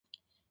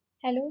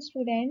Hello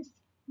students,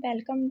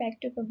 welcome back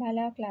to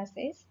Prabhala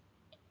classes.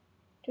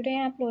 Today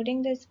I am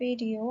uploading this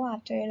video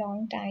after a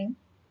long time.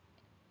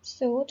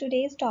 So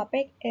today's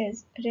topic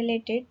is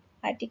related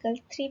Article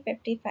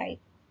 355.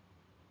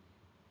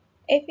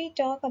 If we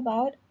talk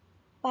about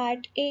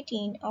Part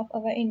 18 of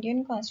our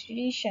Indian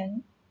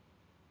Constitution,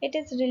 it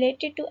is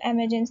related to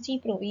emergency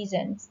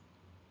provisions.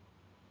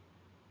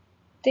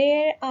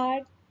 There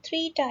are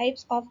three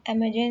types of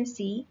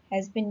emergency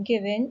has been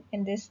given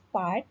in this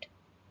part.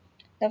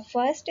 The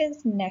first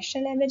is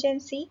national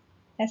emergency,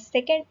 the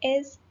second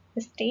is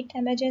the state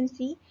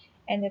emergency,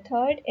 and the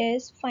third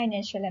is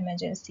financial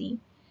emergency.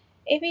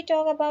 If we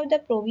talk about the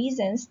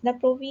provisions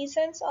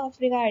of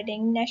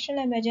regarding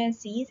national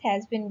emergencies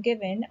has been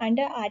given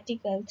under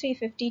Article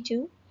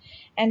 352.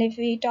 And if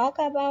we talk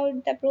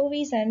about the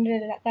provision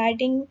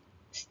regarding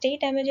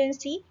state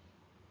emergency,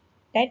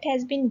 that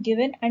has been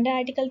given under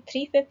Article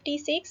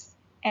 356,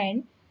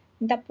 and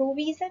the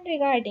provision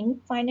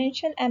regarding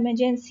financial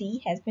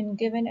emergency has been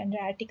given under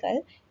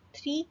Article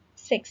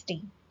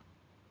 360.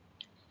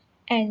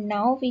 And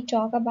now we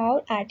talk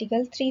about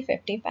Article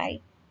 355.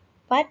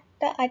 What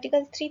the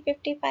Article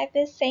 355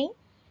 is saying?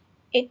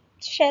 It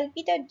shall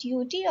be the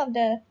duty of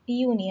the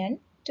Union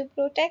to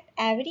protect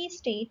every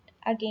state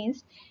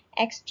against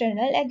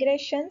external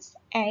aggressions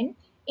and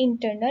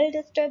internal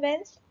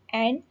disturbance,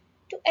 and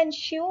to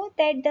ensure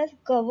that the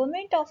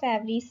government of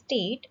every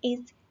state is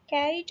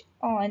carried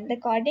on in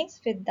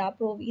accordance with the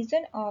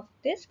provision of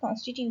this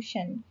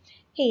constitution.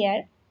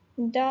 Here,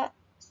 the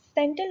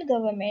central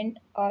government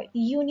or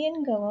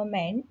union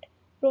government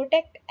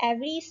protect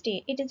every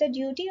state. It is a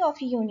duty of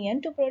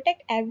union to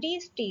protect every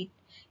state.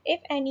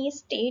 If any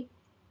state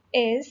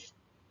is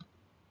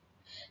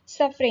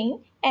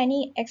suffering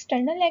any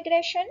external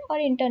aggression or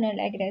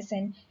internal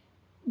aggression,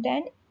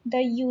 then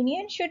the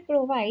union should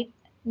provide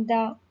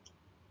the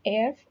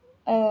air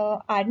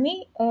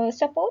army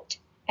support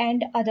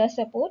and other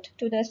support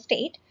to the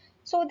state,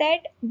 so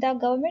that the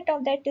government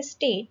of that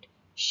state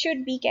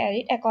should be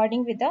carried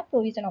according with the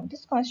provision of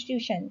this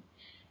constitution.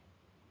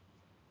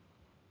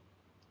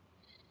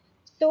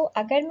 तो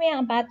अगर मैं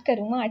यहाँ बात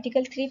करूँ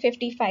article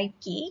 355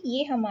 की,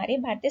 ये हमारे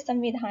भारतीय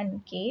संविधान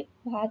के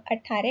भाग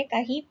 18 का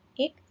ही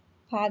एक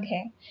भाग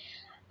है।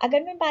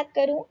 अगर मैं बात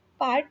करूँ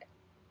पार्ट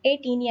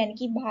 18 यानी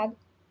कि भाग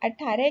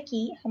 18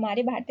 की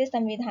हमारे भारतीय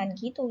संविधान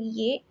की, तो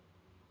ये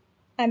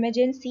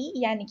इमरजेंसी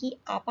यानी कि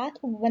आपात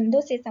उपबंधों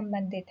से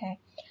संबंधित है।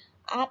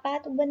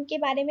 आपात उपबंध के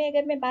बारे में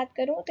अगर मैं बात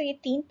करूं तो ये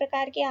 3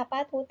 प्रकार के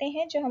आपात होते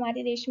हैं जो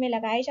हमारे देश में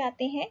लगाए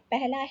जाते हैं।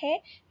 पहला है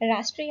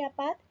राष्ट्रीय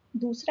आपात,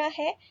 दूसरा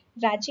है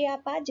राज्य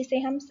आपात जिसे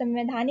हम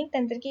संवैधानिक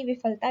तंत्र की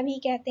विफलता भी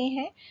कहते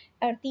हैं,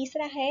 और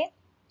तीसरा है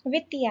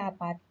वित्तीय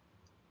आपात।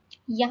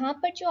 यहाँ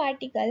पर जो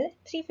आर्टिकल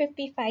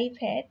 355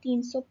 है,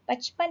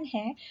 355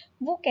 है,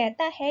 वो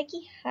कहता है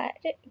कि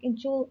हर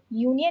जो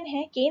यूनियन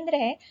है, केंद्र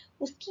है,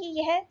 उसकी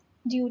यह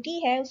ड्यूटी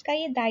है, उसका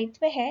ये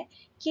दायित्व है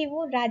कि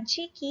वो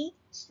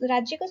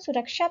राज्य को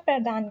सुरक्षा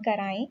प्रदान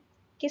कराएं।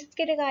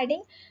 किसके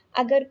रिगार्डिंग?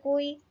 अगर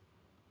कोई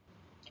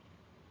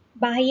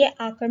बाह्य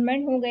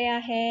आक्रमण हो गया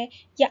है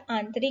या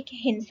आंतरिक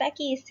हिंसा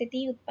की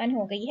स्थिति उत्पन्न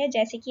हो गई है,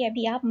 जैसे कि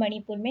अभी आप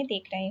मणिपुर में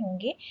देख रहे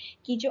होंगे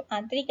कि जो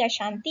आंतरिक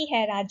अशांति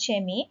है राज्य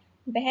में,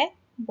 वह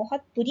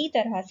बहुत बुरी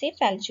तरह से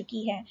फैल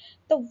चुकी है,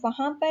 तो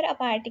वहां पर अब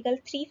आर्टिकल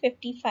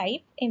 355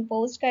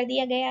 इम्पोज कर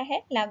दिया गया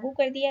है, लागू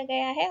कर दिया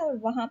गया है, और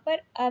वहां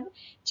पर अब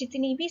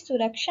जितनी भी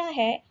सुरक्षा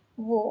है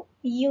वो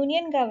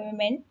यूनियन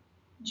गवर्नमेंट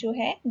जो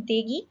है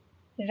देगी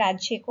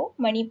राज्य को,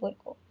 मणिपुर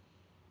को।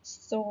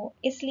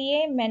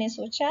 इसलिए मैंने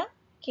सोचा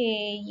कि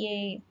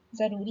ये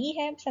ज़रूरी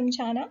है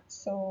समझाना,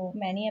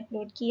 मैंने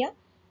अपलोड किया।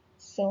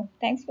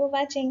 Thanks for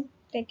watching,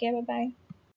 take care, bye bye.